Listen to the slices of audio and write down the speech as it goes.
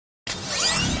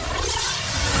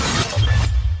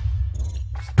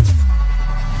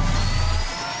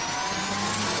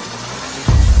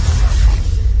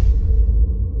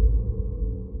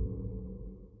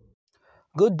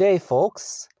Good day,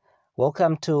 folks.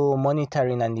 Welcome to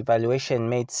Monitoring and Evaluation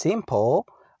Made Simple.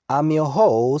 I'm your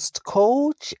host,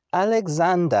 Coach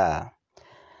Alexander.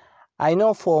 I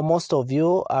know for most of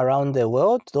you around the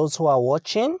world, those who are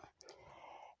watching,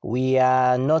 we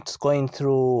are not going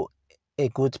through a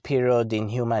good period in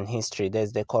human history.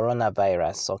 There's the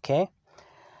coronavirus, okay?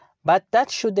 But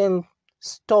that shouldn't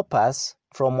stop us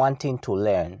from wanting to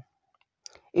learn.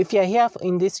 If you're here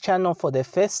in this channel for the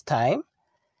first time,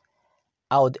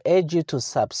 I would urge you to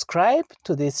subscribe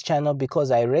to this channel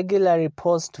because I regularly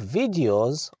post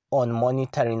videos on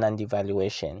monitoring and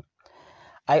evaluation.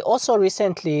 I also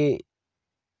recently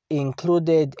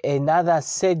included another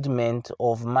segment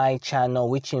of my channel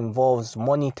which involves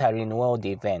monitoring world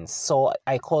events. So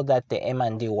I call that the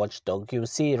M&D Watchdog. You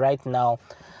see right now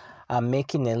I'm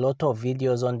making a lot of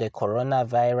videos on the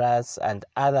coronavirus and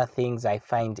other things I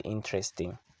find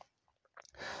interesting.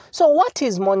 So what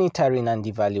is monitoring and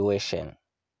evaluation?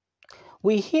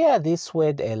 We hear this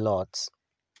word a lot,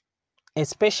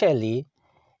 especially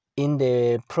in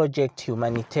the project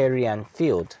humanitarian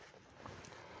field.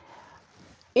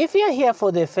 If you're here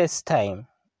for the first time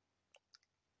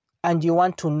and you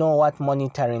want to know what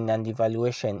monitoring and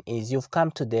evaluation is, you've come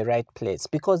to the right place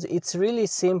because it's really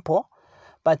simple,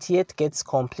 but yet gets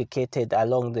complicated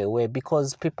along the way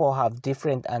because people have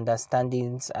different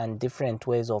understandings and different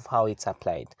ways of how it's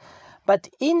applied. But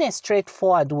in a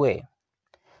straightforward way,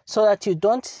 so that you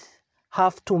don't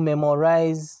have to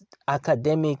memorize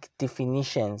academic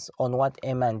definitions on what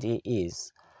M&E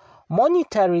is.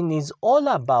 Monitoring is all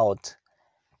about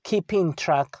keeping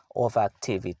track of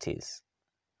activities.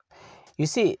 You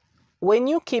see, when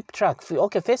you keep track,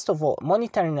 okay, first of all,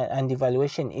 monitoring and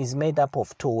evaluation is made up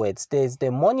of two words. There's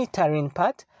the monitoring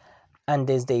part and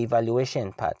there's the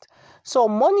evaluation part. So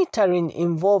monitoring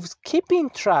involves keeping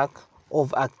track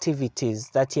of activities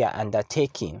that you're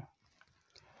undertaking.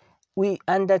 We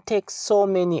undertake so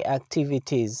many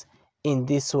activities in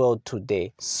this world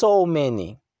today, so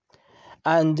many.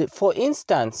 And for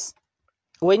instance,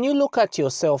 when you look at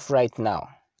yourself right now,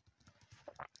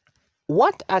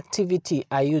 what activity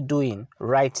are you doing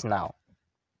right now?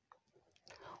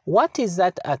 What is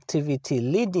that activity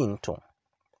leading to?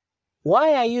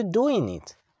 Why are you doing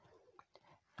it?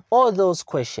 All those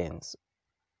questions.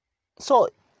 So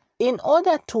in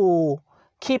order to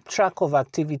keep track of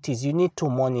activities, you need to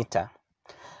monitor.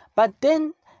 But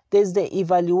then there's the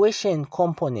evaluation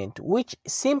component, which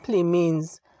simply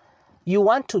means you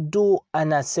want to do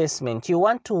an assessment. You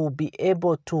want to be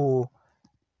able to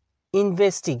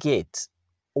investigate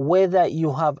whether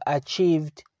you have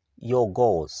achieved your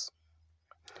goals.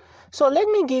 So let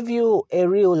me give you a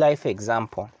real life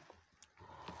example.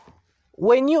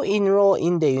 When you enroll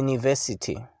in the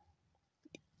university,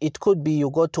 it could be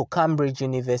you go to Cambridge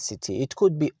University, it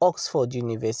could be Oxford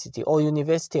University or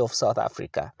University of South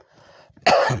Africa.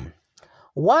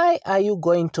 Why are you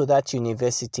going to that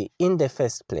university in the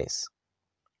first place?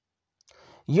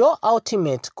 Your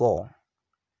ultimate goal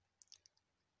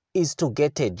is to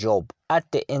get a job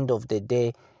at the end of the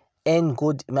day, earn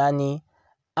good money,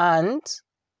 and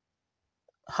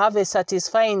have a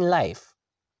satisfying life.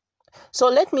 So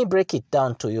let me break it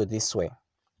down to you this way.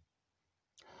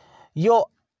 Your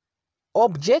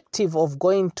objective of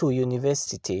going to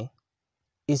university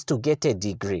is to get a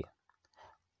degree.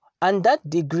 And that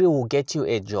degree will get you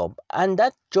a job. And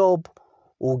that job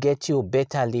will get you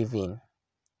better living.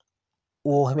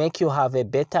 Will make you have a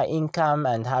better income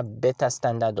and have better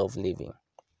standard of living.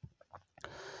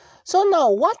 So now,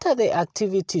 what are the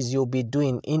activities you'll be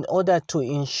doing in order to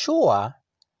ensure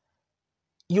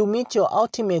you meet your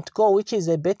ultimate goal, which is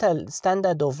a better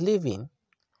standard of living?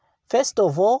 First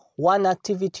of all, one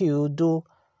activity you do,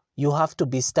 you have to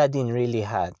be studying really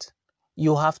hard.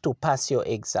 You have to pass your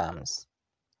exams.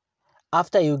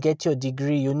 After you get your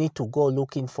degree, you need to go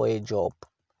looking for a job.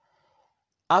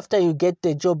 After you get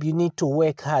the job, you need to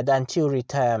work hard until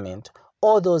retirement.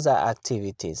 All those are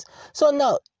activities. So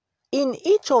now, in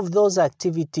each of those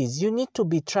activities, you need to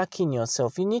be tracking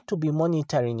yourself. You need to be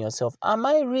monitoring yourself. Am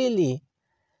I really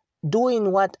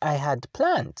doing what I had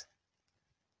planned?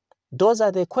 Those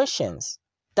are the questions.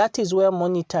 That is where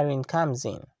monitoring comes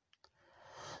in.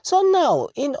 So now,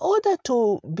 in order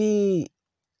to be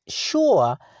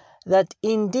sure that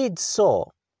indeed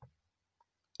so,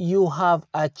 you have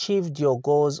achieved your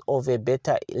goals of a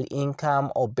better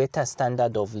income or better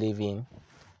standard of living,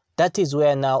 that is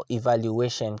where now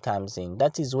evaluation comes in.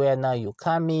 That is where now you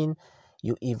come in,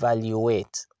 you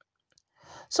evaluate.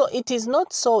 So it is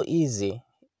not so easy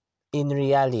in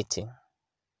reality,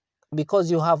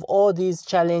 because you have all these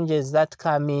challenges that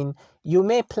come in. You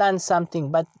may plan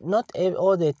something, but not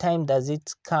all the time does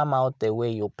it come out the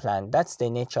way you plan. That's the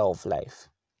nature of life.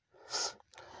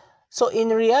 So in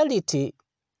reality,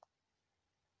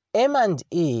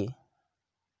 M&E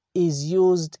is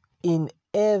used in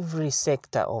every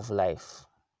sector of life.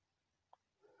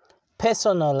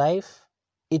 Personal life,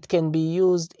 it can be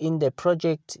used in the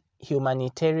project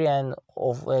humanitarian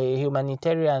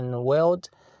world,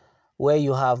 where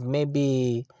you have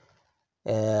maybe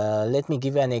let me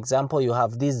give you an example. You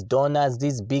have these donors,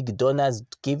 these big donors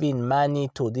giving money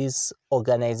to these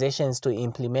organizations to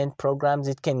implement programs.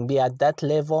 It can be at that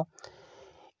level.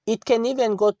 It can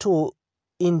even go to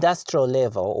industrial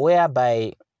level,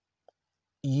 whereby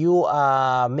you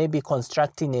are maybe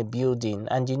constructing a building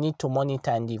and you need to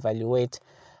monitor and evaluate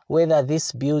whether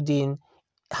this building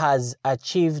has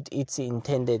achieved its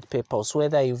intended purpose,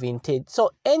 whether you've intended. So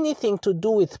anything to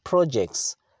do with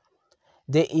projects,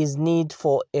 there is need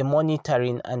for a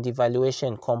monitoring and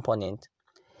evaluation component.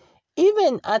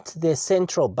 Even at the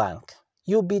central bank,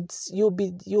 you'll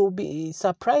be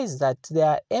surprised that there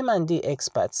are M&D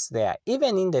experts there,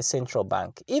 even in the central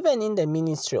bank, even in the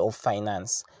Ministry of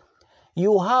Finance.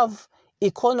 You have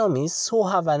economists who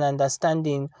have an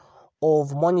understanding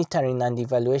of monitoring and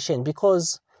evaluation,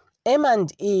 because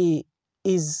M&E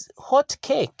is hot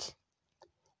cake.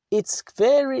 It's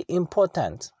very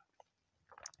important.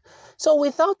 So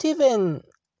without even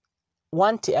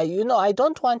wanting, I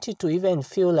don't want you to even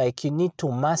feel like you need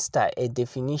to master a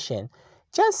definition.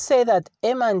 Just say that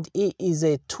M&E is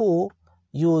a tool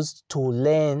used to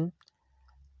learn,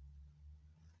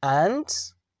 and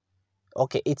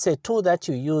it's a tool that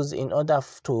you use in order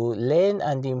to learn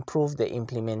and improve the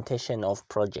implementation of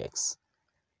projects.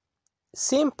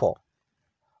 Simple.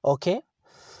 Okay?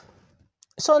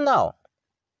 So now,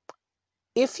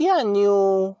 if you are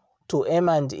new to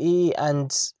M&E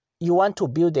and you want to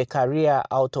build a career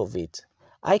out of it,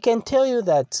 I can tell you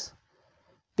that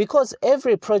because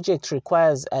every project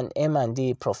requires an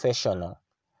M&E professional,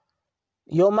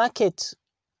 your market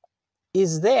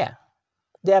is there.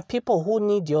 There are people who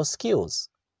need your skills.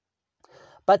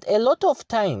 But a lot of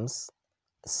times,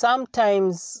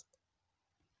 sometimes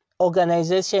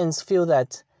organizations feel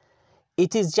that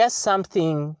it is just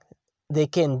something they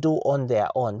can do on their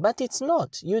own, but it's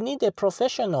not. You need a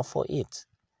professional for it.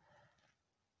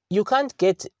 You can't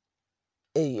get,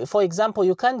 for example,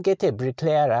 you can't get a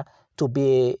bricklayer to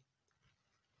be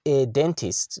a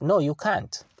dentist. No, you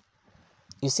can't.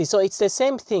 You see, so it's the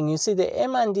same thing. You see, the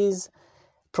M&E's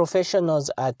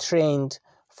professionals are trained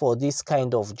for this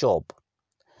kind of job.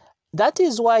 That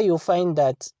is why you find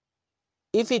that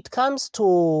if it comes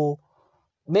to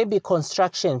maybe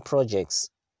construction projects,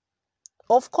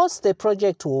 of course, the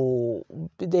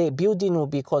building will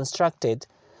be constructed,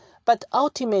 but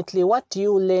ultimately, what do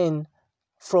you learn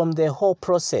from the whole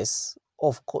process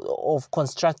of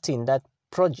constructing that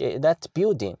project, that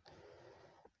building?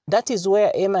 That is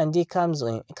where M&E comes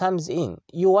in.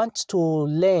 You want to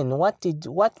learn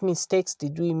what mistakes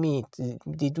did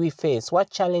we face? What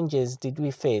challenges did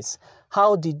we face?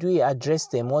 How did we address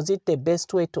them? Was it the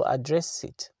best way to address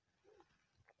it?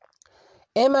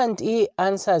 M&E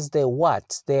answers the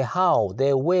what, the how,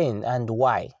 the when, and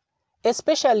why,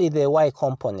 especially the why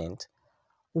component.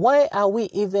 Why are we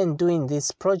even doing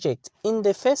this project in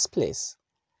the first place?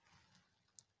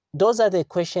 Those are the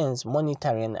questions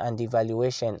monitoring and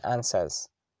evaluation answers.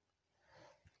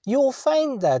 You'll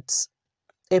find that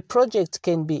a project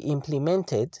can be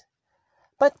implemented,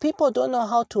 but people don't know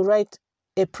how to write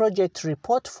a project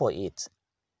report for it.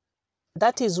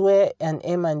 That is where an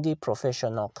M&E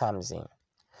professional comes in.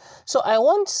 So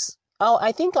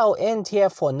I think I'll end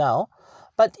here for now.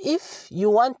 But if you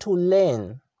want to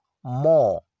learn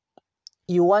more,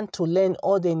 you want to learn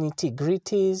all the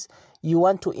nitty-gritties, you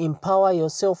want to empower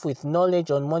yourself with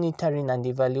knowledge on monitoring and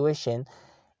evaluation,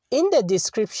 in the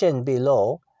description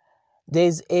below,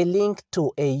 there's a link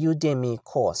to a Udemy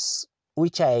course,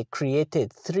 which I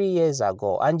created 3 years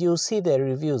ago. And you'll see the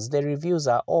reviews. The reviews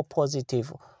are all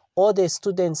positive. All the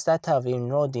students that have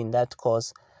enrolled in that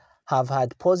course have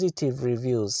had positive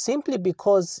reviews, simply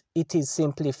because it is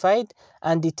simplified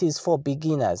and it is for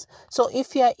beginners. So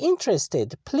if you are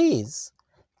interested, please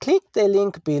click the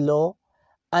link below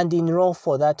and enroll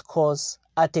for that course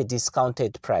at a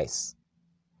discounted price.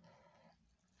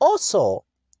 Also,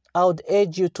 I would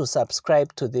urge you to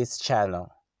subscribe to this channel.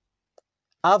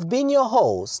 I've been your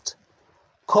host,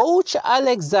 Coach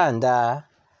Alexander,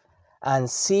 and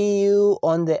see you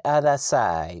on the other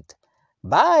side.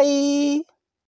 Bye!